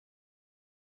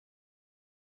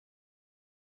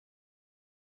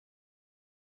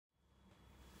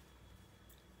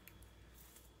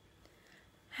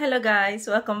Hello guys,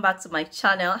 welcome back to my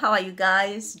channel. How are you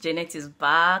guys? Janet is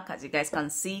back, as you guys can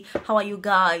see. How are you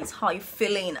guys? How are you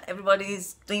feeling?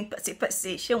 Everybody's doing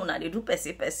pessy. Shona, they do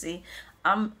pessy.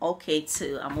 I'm okay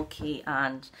too. I'm okay,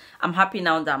 and I'm happy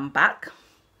now that I'm back.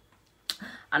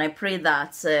 And I pray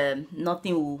that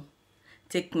nothing will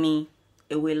take me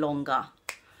away longer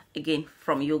again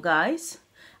from you guys.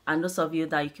 And those of you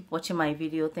that you keep watching my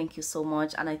video, thank you so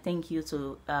much. And I thank you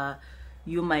to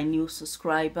you, my new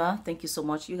subscriber. Thank you so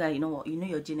much. You guys, you know what, you know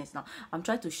your genius now. I'm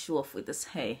trying to show off with this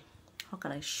hair. How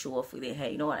can I show off with the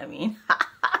hair? You know what I mean?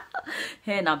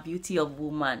 Hair now, beauty of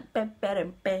woman.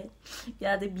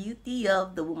 Yeah, the beauty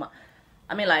of the woman.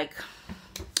 I mean, like,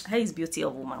 hair is beauty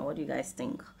of woman. What do you guys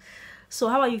think? So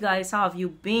how are you guys? How have you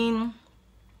been?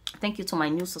 Thank you to my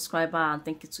new subscriber, and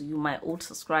thank you to you, my old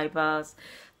subscribers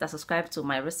that subscribe to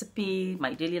my recipe,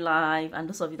 my daily life. And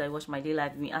those of you that watch my daily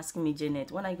life, me asking me,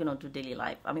 Janet, when are you gonna do daily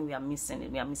life? I mean, we are missing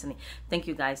it. Thank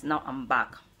you guys. Now I'm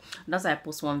back. That's why I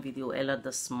post one video earlier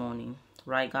this morning,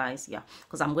 right guys? Yeah,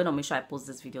 because I'm gonna make sure I post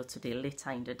this video today,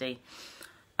 later in the day.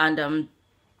 And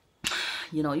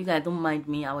you know, you guys don't mind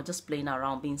me. I was just playing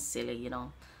around, being silly, you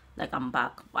know, like I'm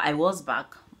back. But I was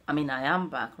back. I mean, I am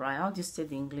back, right? How do you say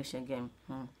the English again?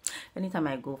 Anytime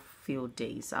I go field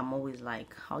days, I'm always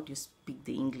like, how do you speak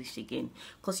the English again?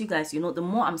 Because you guys, you know, the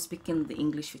more I'm speaking the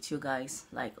English with you guys,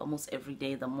 like almost every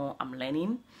day, the more I'm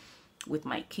learning with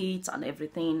my kids and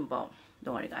everything. But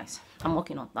don't worry, guys. I'm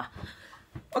working on that.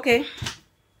 Okay.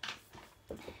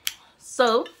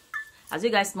 So, as you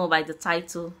guys know by the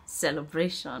title,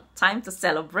 celebration. Time to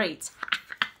celebrate.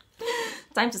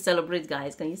 Time to celebrate,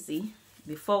 guys. Can you see?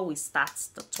 Before we start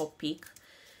the topic,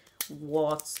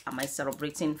 what am I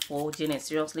celebrating for? Janet,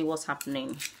 seriously, what's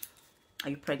happening?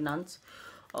 Are you pregnant?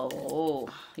 Oh,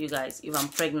 you guys, if I'm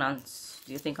pregnant,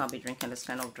 do you think I'll be drinking this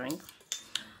kind of drink?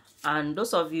 And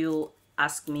those of you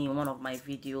asked me in one of my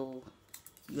videos,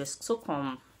 you're so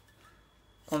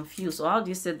confused. Or how do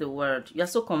you say the word? You're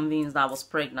so convinced that I was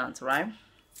pregnant, right?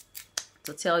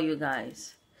 To tell you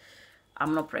guys,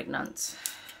 I'm not pregnant.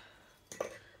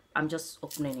 I'm just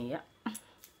opening it, yeah?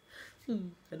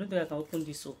 I don't think I can open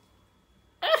this up.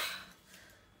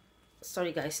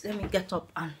 Sorry guys, let me get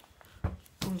up and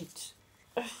pull it.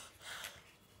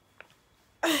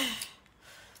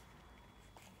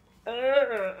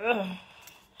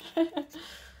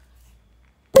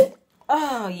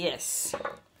 Oh yes,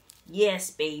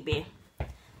 yes baby,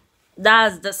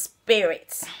 that's the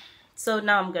spirit. So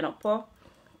now I'm gonna pour.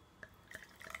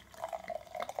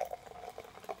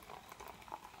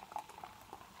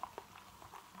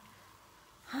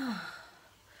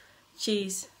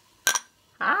 Cheese.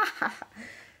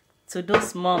 To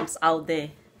those moms out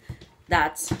there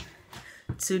that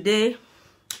today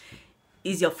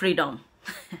is your freedom.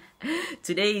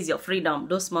 Today is your freedom.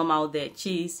 Those mom out there,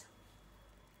 cheese.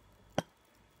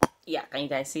 Yeah, can you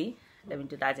guys see? Let me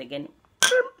do that again.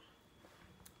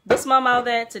 Those mom out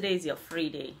there, today is your free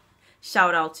day.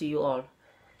 Shout out to you all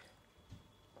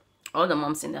the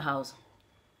moms in the house.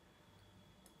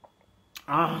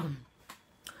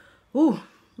 Ooh.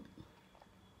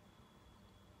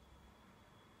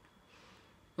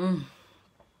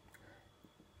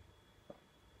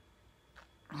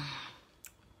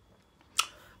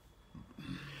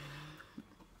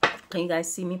 Can you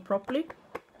guys see me properly?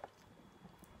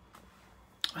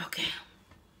 Okay.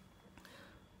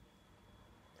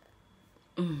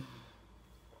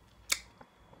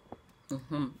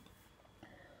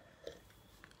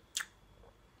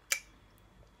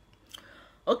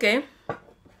 Okay.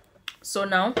 So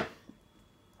now,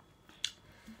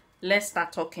 let's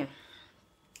start talking.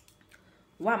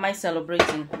 Why am I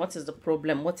celebrating? What is the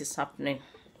problem? What is happening?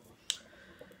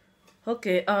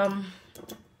 Okay,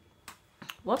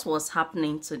 what was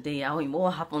happening today?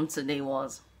 What happened today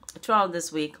was, throughout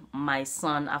this week, my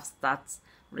son have started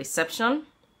reception,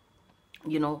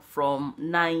 you know, from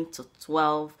 9 to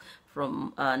 12,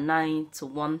 from 9 to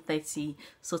 1:30.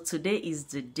 So today is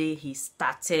the day he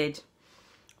started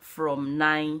from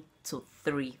 9 to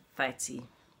 3:30.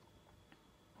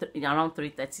 Around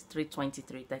 3:30, 3:20,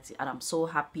 3:30. And I'm so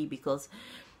happy because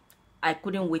I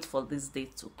couldn't wait for this day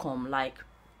to come. Like,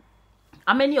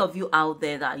 how many of you out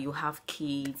there that you have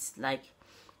kids, like,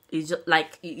 it's just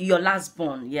like your last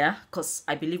born? Yeah, because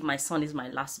I believe my son is my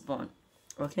last born.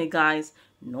 Okay guys,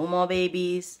 no more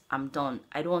babies. I'm done.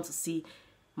 I don't want to see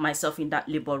myself in that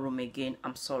labor room again.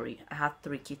 I'm sorry. I had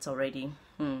 3 kids already.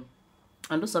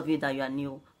 And those of you that you are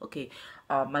new, okay,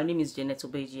 my name is Janet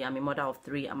Obeji. I'm a mother of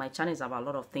 3, and my channel is about a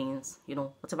lot of things. You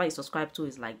know, whatever you subscribe to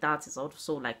is like that. It's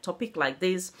also like topic like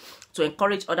this to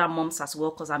encourage other moms as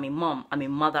well, because I'm a mom. I'm a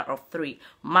mother of 3,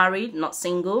 married, not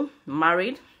single,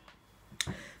 married.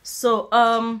 So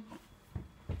how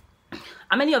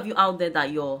many of you out there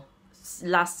that your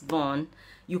last born,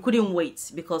 you couldn't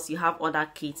wait because you have other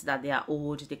kids that they are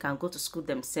old, they can go to school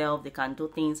themselves, they can do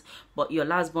things, but your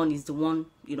last born is the one,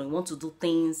 you know, you want to do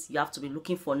things, you have to be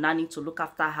looking for nanny to look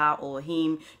after her or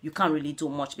him, you can't really do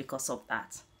much because of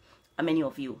that. How many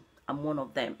of you? I'm one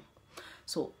of them.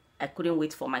 So I couldn't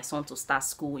wait for my son to start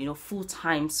school, you know,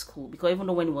 full-time school, because even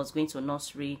though when he was going to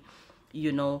nursery,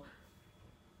 you know,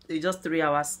 it's just 3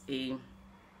 hours a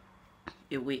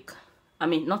week. I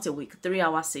mean, not a week, 3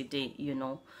 hours a day, you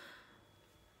know.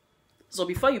 So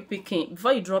before you pick him,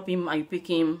 before you drop him and you pick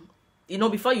him, you know,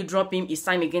 before you drop him, it's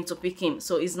time again to pick him.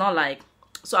 So it's not like,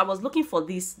 so I was looking for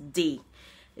this day.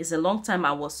 It's a long time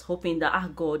I was hoping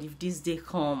that, God, if this day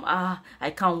come, I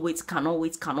can't wait, cannot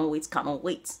wait, cannot wait, cannot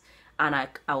wait. And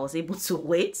I was able to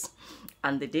wait,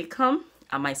 and the day come,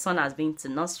 and my son has been to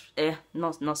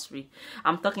nursery.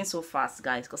 I'm talking so fast,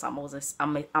 guys, because I'm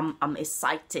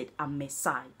excited. I'm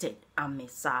excited,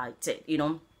 you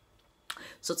know.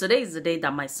 So today is the day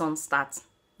that my son starts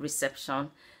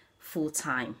reception full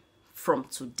time from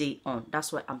today on.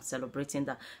 That's why I'm celebrating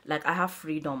that. Like, I have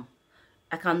freedom.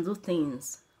 I can do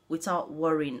things without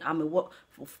worrying. I'm a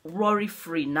worry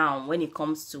free now when it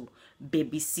comes to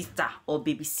babysitter or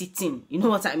babysitting. You know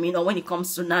what I mean? Or when it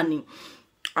comes to nanny,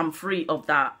 I'm free of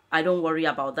that. I don't worry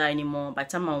about that anymore by the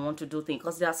time I want to do things.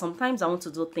 Because there are sometimes I want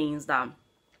to do things that,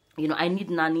 you know, I need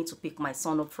nanny to pick my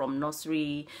son up from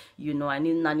nursery. You know, I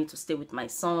need nanny to stay with my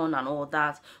son and all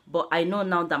that. But I know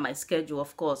now that my schedule,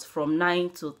 of course, from 9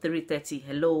 to 3:30,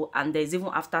 hello, and there's even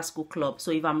after school club.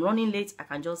 So if I'm running late, I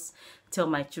can just tell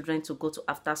my children to go to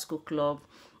after school club.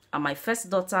 And my first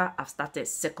daughter, I've started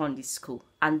secondary school.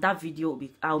 And that video,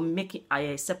 I'll make it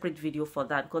a separate video for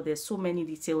that, because there's so many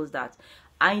details that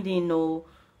I didn't know.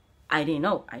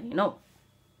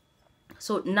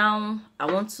 So now I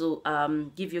want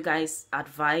to give you guys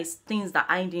advice, things that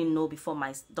I didn't know before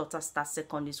my daughter starts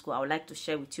secondary school. I would like to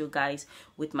share with you guys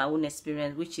with my own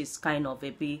experience, which is kind of a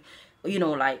bit, you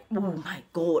know, like, oh my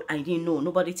God, I didn't know.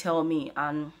 Nobody tell me.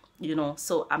 And, you know,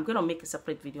 so I'm going to make a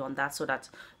separate video on that so that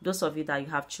those of you that you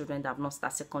have children that have not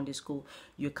started secondary school,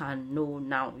 you can know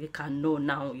now. You can know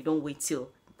now. You don't wait till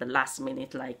the last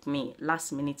minute like me.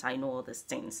 Last minute, I know all these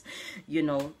things, you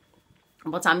know.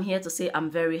 But I'm here to say I'm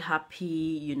very happy.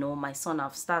 You know, my son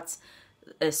have started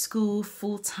school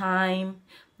full time.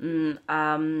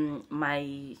 My,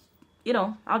 you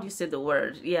know, how do you say the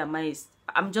word? Yeah,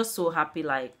 I'm just so happy.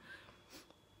 Like,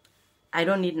 I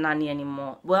don't need nanny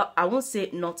anymore. Well, I won't say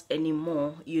not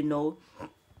anymore, you know,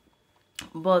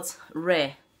 but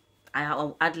rare.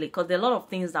 I'll add, because there are a lot of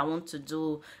things that I want to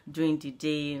do during the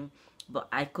day, but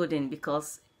I couldn't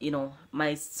because, you know,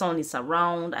 my son is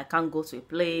around. I can't go to a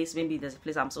place. Maybe there's a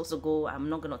place I'm supposed to go. I'm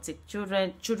not going to take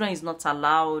children. Children is not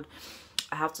allowed.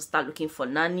 I have to start looking for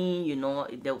nanny, you know.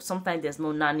 Sometimes there's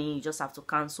no nanny. You just have to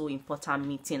cancel important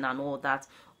meeting and all that.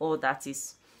 All that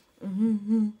is,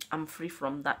 I'm free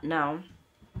from that now.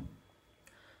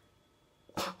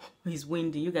 It's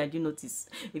windy. You guys do notice.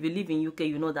 If you live in UK,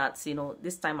 you know that, you know,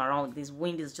 this time around, this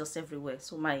wind is just everywhere.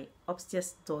 So my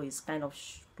upstairs door is kind of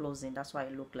closing. That's why I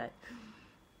look like,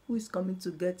 who is coming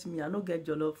to get me? I don't get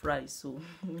jollof rice. So,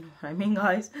 I mean,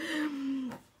 guys.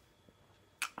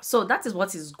 So that is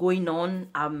what is going on.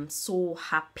 I'm so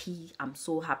happy. I'm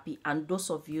so happy. And those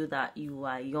of you that you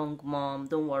are young mom,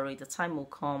 don't worry, the time will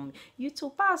come. You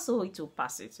too pass, so it will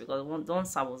pass it. Because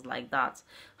once I was like that,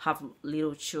 have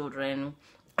little children.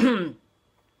 I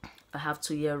have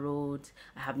 2-year-old.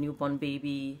 I have newborn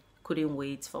baby. Couldn't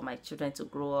wait for my children to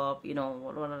grow up, you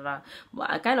know, blah, blah, blah. But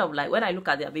I kind of like, when I look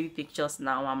at their baby pictures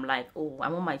now, I'm like, oh, I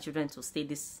want my children to stay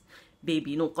this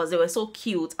baby, you know, because they were so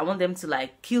cute. I want them to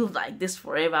like kill like this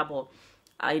forever. But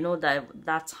I know that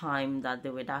that time that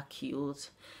they were that cute,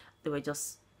 they were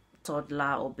just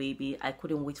toddler or baby. I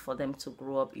couldn't wait for them to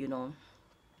grow up, you know,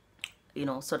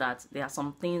 so that there are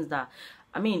some things that,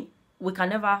 I mean, we can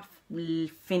never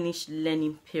finish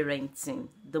learning parenting.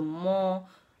 The more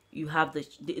you have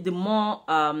the more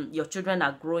your children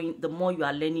are growing, the more you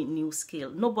are learning new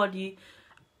skill.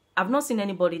 I've not seen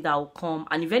anybody that will come,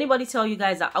 and if anybody tell you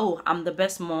guys that, oh, I'm the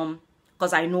best mom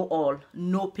because I know all,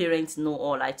 no parents know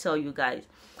all. I tell you guys,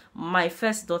 my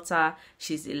first daughter,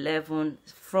 she's 11.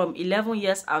 From 11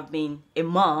 years I've been a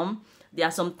mom. There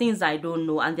are some things I don't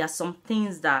know, and there are some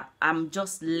things that I'm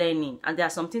just learning, and there are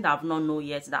some things that I've not known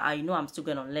yet that I know I'm still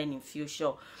going to learn in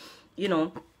future, you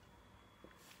know.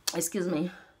 Excuse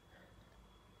me.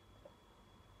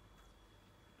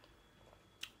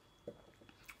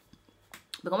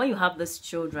 Because when you have these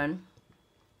children,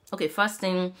 okay, first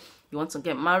thing, you want to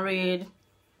get married,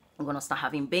 I'm gonna start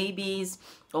having babies,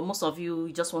 or most of you,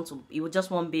 you just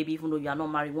want baby even though you are not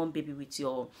married, one baby with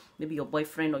your, maybe your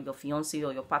boyfriend or your fiance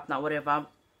or your partner, whatever,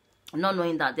 not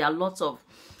knowing that there are lots of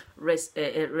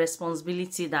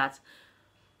responsibility that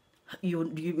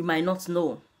you might not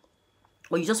know,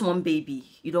 or you just want baby,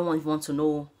 you don't want to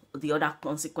know the other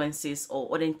consequences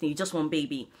or anything, you just want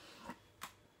baby.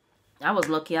 I was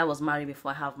lucky, I was married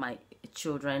before I have my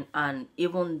children, and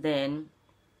even then,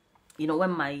 you know,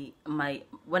 when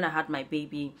when I had my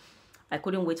baby, I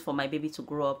couldn't wait for my baby to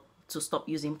grow up to stop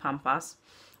using Pampers,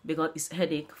 because it's a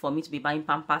headache for me to be buying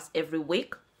Pampers every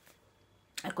week.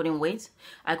 I couldn't wait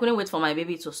for my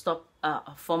baby to stop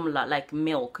formula, like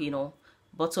milk, you know,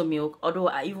 buttermilk,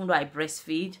 although even though I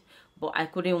breastfeed, but I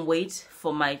couldn't wait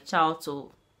for my child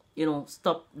to, you know,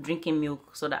 stop drinking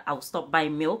milk so that I'll stop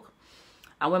buying milk.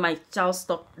 And when my child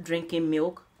stopped drinking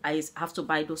milk, I have to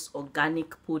buy those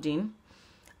organic pudding,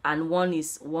 and one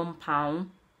is £1.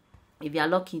 If you're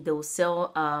lucky, they will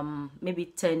sell maybe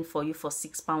 10 for you for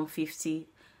 £6.50.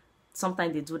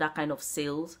 Sometimes they do that kind of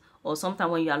sales, or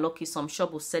sometimes when you are lucky, some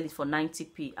shop will sell it for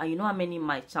 90p. And you know how many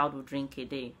my child will drink a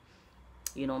day?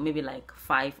 You know, maybe like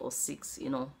 5 or 6. You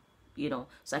know.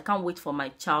 So I can't wait for my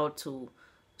child to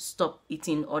stop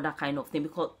eating all that kind of thing,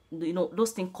 because you know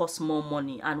those things cost more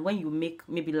money, and when you make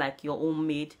maybe like your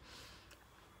homemade,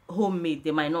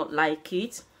 they might not like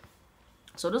it.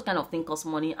 So those kind of things cost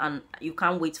money, and you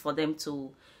can't wait for them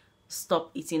to stop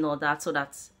eating all that, so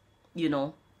that you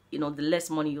know the less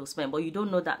money you spend. But you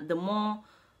don't know that the more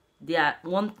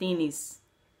one thing is,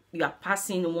 you are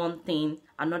passing one thing,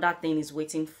 another thing is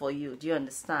waiting for you. Do you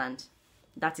understand?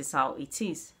 That is how it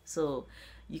is. So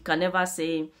you can never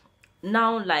say,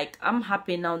 now, like, I'm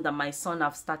happy now that my son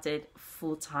have started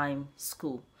full-time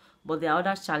school, but there are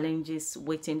other challenges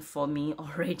waiting for me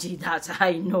already that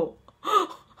I know.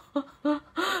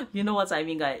 You know what I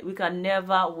mean, guys? We can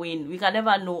never win. We can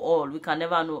never know all. We can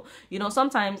never know. You know,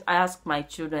 sometimes I ask my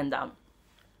children that,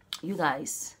 you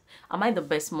guys, am I the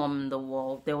best mom in the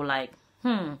world? They were like,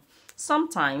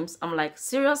 Sometimes I'm like,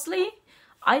 seriously?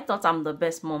 I thought I'm the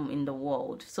best mom in the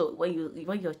world. So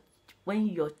when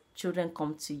your children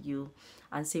come to you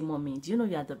and say, mommy, do you know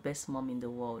you are the best mom in the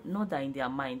world? Not that in their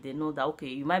mind they know that, okay,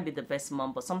 you might be the best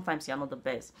mom, but sometimes you're not the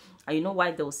best. And you know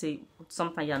why they'll say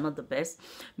sometimes you're not the best?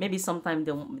 Maybe sometimes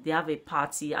they have a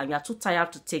party and you are too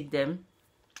tired to take them.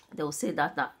 They'll say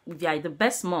that if you are the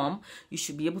best mom, you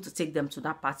should be able to take them to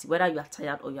that party, whether you are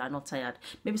tired or you are not tired.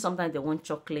 Maybe sometimes they want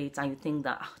chocolate and you think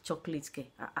that chocolate,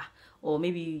 or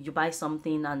maybe you buy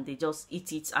something and they just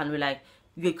eat it and we're like,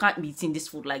 you can't be eating this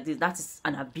food like this. That is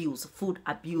an abuse, food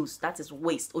abuse. That is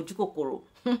waste. Ojukokoro.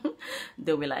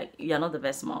 They'll be like, you're not the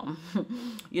best mom.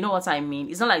 You know what I mean?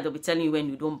 It's not like they'll be telling you when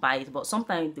you don't buy it, but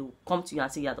sometimes they'll come to you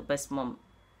and say you're the best mom.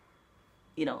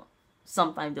 You know,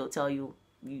 sometimes they'll tell you,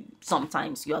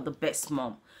 sometimes you are the best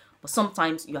mom, but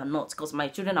sometimes you are not, because my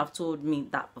children have told me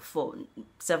that before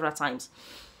several times.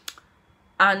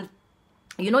 And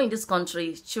you know, in this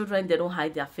country, children, they don't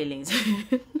hide their feelings.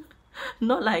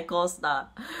 Not like us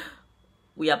that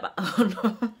we are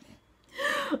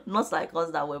not like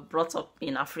us that were brought up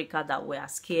in Africa that we are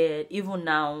scared. Even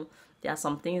now, there are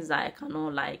some things that I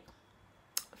cannot like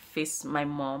face my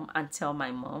mom and tell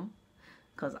my mom,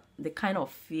 because the kind of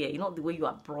fear, you know, the way you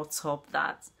are brought up,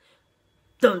 that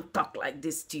don't talk like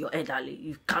this to your elderly,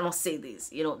 you cannot say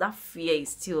this, you know, that fear is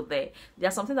still there. There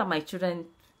are something that my children,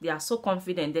 they are so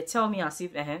confident, they tell me as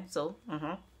if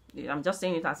I'm just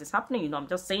saying it as it's happening, you know, I'm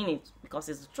just saying it because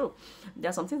it's true. There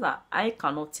are some things that I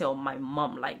cannot tell my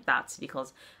mom like that,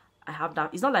 because I have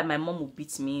that. It's not like my mom will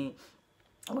beat me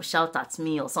or shout at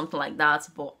me or something like that,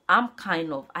 but I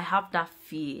have that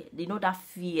fear, you know, that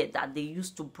fear that they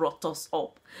used to brought us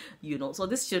up, you know. So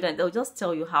these children, they'll just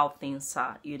tell you how things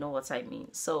are, you know what I mean.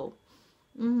 So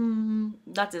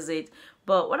that is it.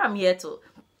 But what I'm here to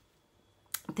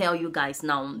tell you guys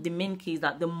now, the main key is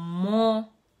that the more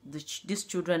these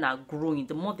children are growing,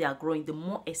 the more they are growing, the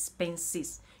more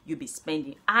expenses you'll be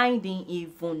spending. I didn't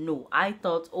even know. I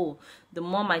thought, oh, the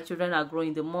more my children are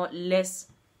growing, the more less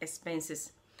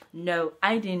expenses. No,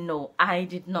 I didn't know. I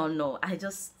did not know. I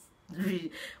just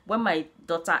when my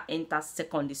daughter enters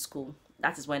secondary school,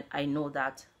 that is when I know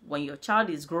that when your child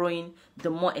is growing,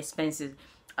 the more expensive.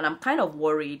 And I'm kind of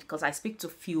worried, because I speak to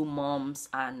few moms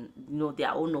and you know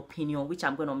their own opinion, which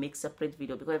I'm going to make separate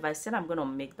video, because if I said I'm going to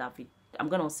make that video, I'm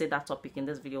going to say that topic in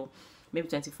this video, maybe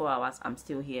 24 hours, I'm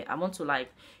still here. I want to,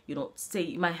 like, you know, say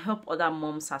it might help other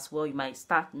moms as well. You might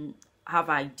start have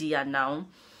idea now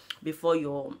before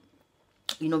your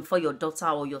you know, before your daughter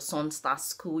or your son starts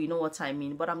school, you know what I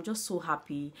mean. But I'm just so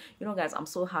happy, you know, guys. I'm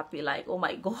so happy, like, oh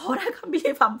my god, I can't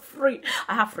believe I'm free.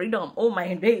 I have freedom. Oh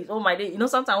my days, oh my days. You know,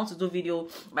 sometimes I want to do video,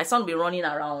 my son will be running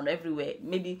around everywhere,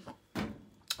 maybe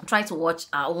try to watch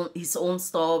his own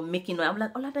stuff, making. I'm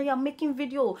like, Olada, you're making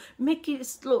video, make it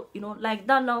slow, you know, like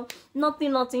that. Now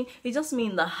nothing, it's just me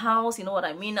in the house, you know what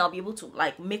I mean. I'll be able to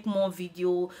like make more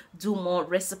video, do more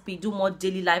recipe, do more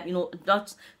daily life, you know,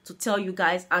 just to tell you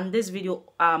guys. And this video,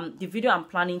 the video I'm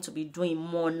planning to be doing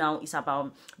more now is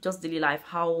about just daily life.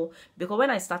 How, because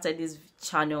when I started this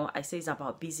channel, I say it's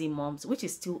about busy moms, which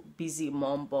is still busy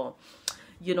mom, but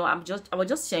you know, I was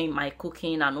just sharing my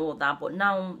cooking and all that, but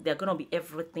now they're gonna be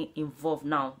everything involved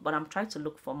now. But I'm trying to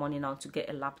look for money now to get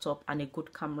a laptop and a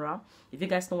good camera, if you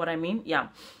guys know what I mean. Yeah,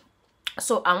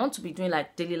 so I want to be doing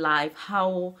like daily life,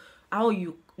 how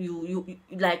you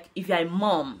like, if you're a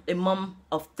mom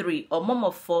of 3 or mom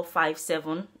of 4, 5,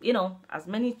 7, you know, as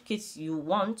many kids you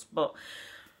want. But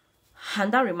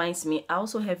and that reminds me, I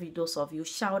also have those of you,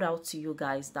 shout out to you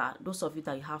guys, that those of you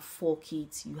that you have 4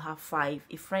 kids, you have 5,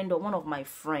 a friend or one of my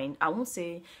friend, I won't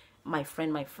say my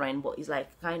friend, but it's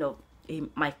like kind of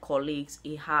my colleagues,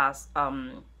 he has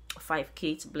 5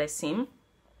 kids, bless him.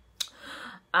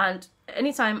 And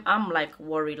anytime I'm like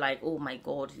worried, like, oh my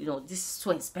god, you know, this is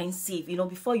so expensive, you know,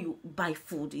 before you buy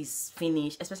food is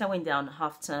finished, especially when they're on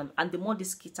half term, and the more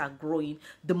these kids are growing,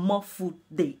 the more food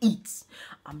they eat.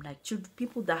 I'm like,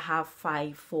 people that have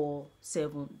 5, 4,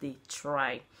 7, they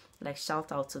try. Like,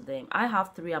 shout out to them. I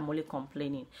have 3, I'm only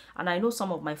complaining. And I know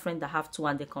some of my friends that have 2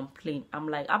 and they complain. I'm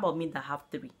like, how about me that have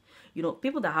 3? You know,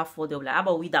 people that have 4, they'll be like, how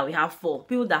about we that we have 4?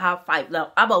 People that have 5,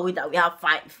 like, how about we that we have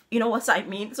 5? You know what I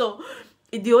mean? So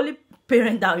the only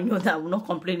parent that you know that will not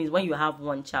complain is when you have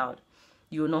 1 child.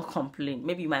 You will not complain.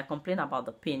 Maybe you might complain about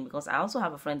the pain, because I also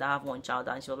have a friend that have 1 child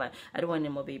and she was like, I don't want any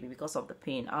more baby because of the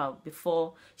pain.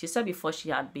 Before she said, before she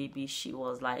had baby, she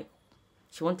was like,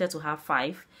 she wanted to have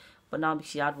 5, but now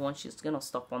she had 1, she's gonna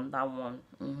stop on that one.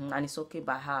 And it's okay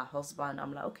by her husband.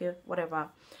 I'm like, okay, whatever.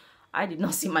 I did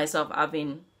not see myself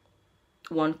having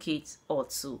 1 kid or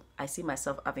 2. I see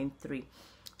myself having 3.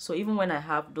 So even when I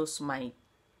have those my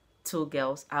 2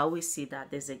 girls, I always see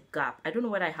that there's a gap. I don't know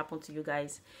whether it happened to you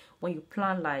guys when you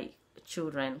plan like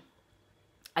children.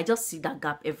 I just see that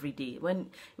gap every day. When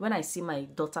I see my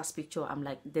daughter's picture, I'm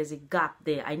like, there's a gap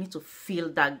there. I need to fill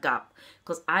that gap,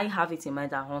 because I have it in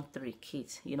mind that I want 3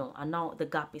 kids, you know, and now the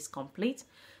gap is complete.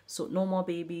 So no more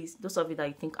babies. Those of you that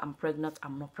you think I'm pregnant,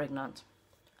 I'm not pregnant.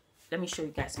 Let me show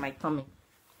you guys my tummy.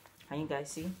 Can you guys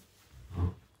see?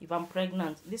 If I'm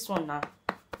pregnant, this one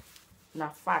now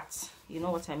fat, you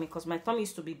know what I mean, because my tummy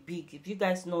used to be big. If you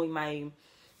guys know in my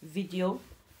video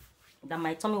that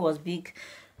my tummy was big,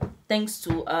 thanks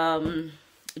to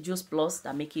Juice Plus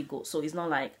that make it go. So it's not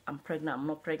like I'm pregnant, I'm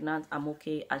not pregnant, I'm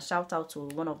okay. And shout out to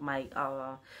one of my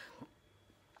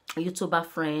YouTuber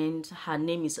friend, her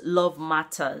name is Love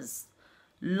Matters.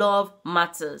 Love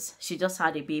Matters. She just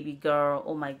had a baby girl.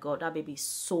 Oh my god, that baby is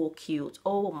so cute.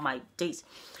 Oh my days.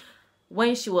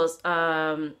 When she was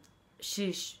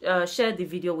she shared the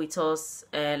video with us,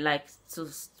 like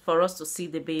for us to see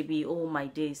the baby. Oh my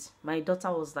days, my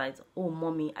daughter was like, oh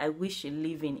mommy, I wish you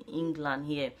live in England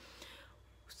here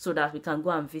so that we can go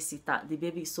and visit her. The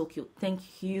baby is so cute.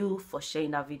 Thank you for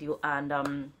sharing that video,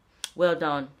 and well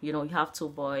done. You know, you have 2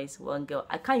 boys, 1 girl.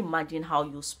 I can't imagine how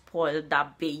you spoiled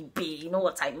that baby, you know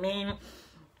what I mean.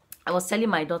 I was telling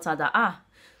my daughter that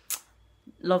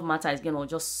Love Matter is gonna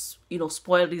just, you know,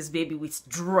 spoil this baby with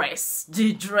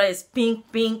the dress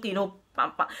pink, you know,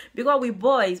 because with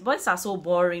boys are so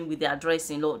boring with their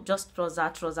dressing, you know, just trouser.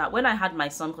 When I had my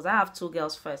son, because I have 2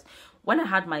 girls first, when I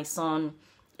had my son,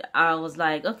 I was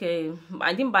like, okay,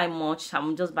 I didn't buy much,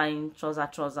 I'm just buying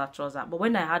trouser. But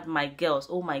when I had my girls,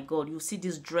 oh my god, you see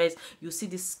this dress, you see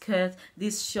this skirt,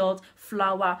 this short,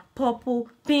 flower, purple,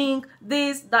 pink,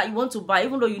 this, that you want to buy,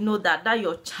 even though you know that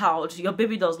your child, your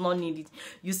baby does not need it,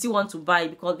 you still want to buy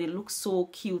it because they look so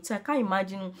cute. I can't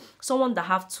imagine someone that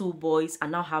have 2 boys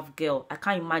and now have girl. I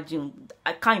can't imagine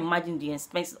the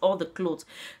expense, all the clothes.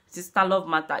 Sister Love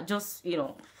Matter, just, you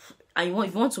know, and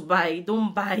if you want to buy,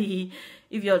 don't buy.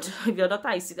 If your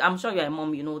daughter is sick, I'm sure you're a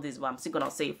mom, you know this, but I'm still gonna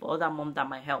say for other mom that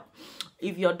might help.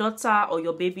 If your daughter or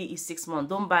your baby is 6 months,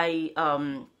 don't buy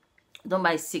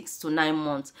 6 to 9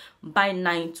 months. Buy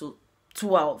 9 to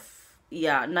 12.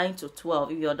 Yeah, 9 to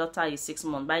 12. If your daughter is 6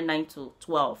 months, buy 9 to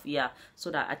 12. Yeah, so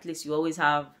that at least you always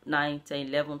have 9, 10,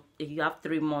 11. If you have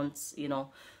 3 months, you know,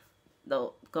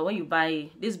 because when you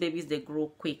buy these babies, they grow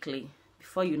quickly.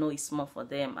 Before you know, it's small for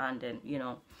them, and then, you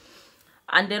know.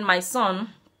 And then my son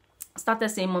started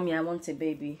saying, mommy, I want a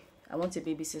baby. I want a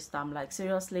baby sister. I'm like,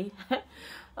 seriously?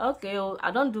 Okay, oh,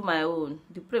 I don't do my own.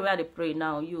 The pray where they pray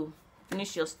now. You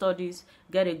finish your studies,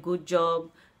 get a good job,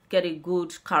 get a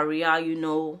good career, you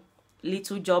know,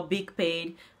 little job, big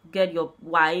paid, get your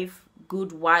wife,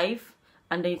 good wife,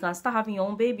 and then you can start having your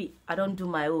own baby. I don't do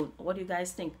my own. What do you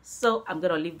guys think? So I'm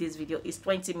gonna leave this video. It's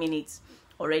 20 minutes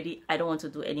already. I don't want to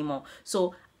do anymore.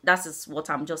 So that is what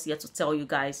I'm just here to tell you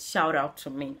guys. Shout out to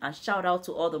me, and shout out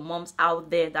to all the moms out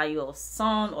there that your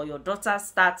son or your daughter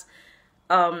starts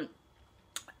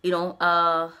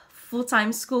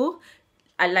full-time school.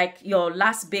 I like your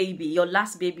last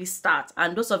baby start,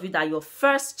 and those of you that your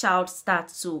first child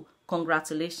starts too,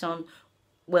 congratulations,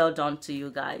 well done to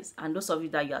you guys. And those of you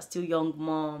that you are still young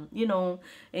mom, you know,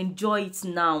 enjoy it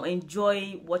now.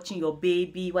 Enjoy watching your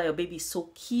baby while your baby is so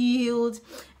cute.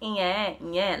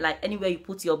 Yeah, like anywhere you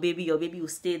put your baby will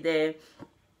stay there.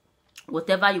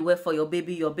 Whatever you wear for your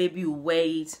baby will wear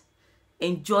it.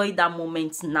 Enjoy that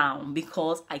moment now,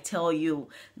 because I tell you,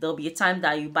 there'll be a time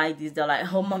that you buy this, they're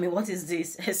like, oh mommy, what is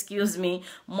this? Excuse me,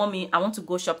 mommy, I want to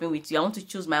go shopping with you, I want to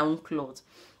choose my own clothes.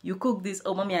 You cook this,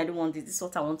 oh mommy, I don't want this, this is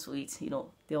what I want to eat. You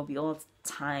know, there'll be all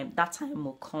time, that time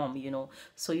will come, you know.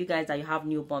 So you guys that you have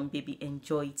newborn baby,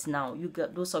 enjoy it now. You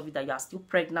get those of you that you are still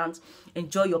pregnant,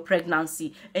 enjoy your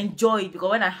pregnancy, enjoy it.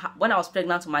 Because when I was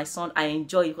pregnant with my son, I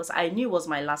enjoyed it because I knew it was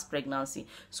my last pregnancy.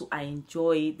 So I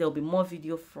enjoy it. There'll be more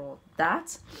video for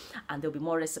that, and there'll be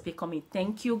more recipe coming.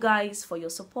 Thank you guys for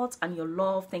your support and your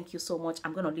love. Thank you so much.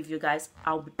 I'm gonna leave you guys.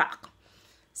 I'll be back.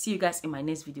 See you guys in my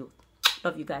next video.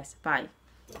 Love you guys. Bye.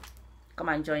 Come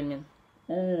and join me.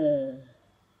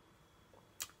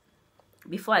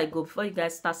 Before I go, before you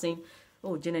guys start saying,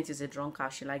 oh, Janet is a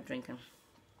drunkard, she like drinking.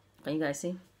 Can you guys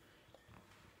see?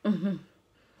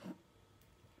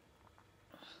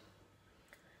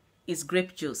 It's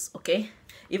grape juice, okay?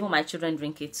 Even my children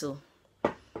drink it too.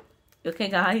 Okay,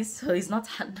 guys, so it's not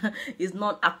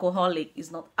alcoholic.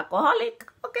 It's not alcoholic.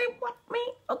 Okay, what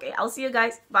me? Okay, I'll see you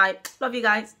guys. Bye. Love you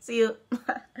guys. See you.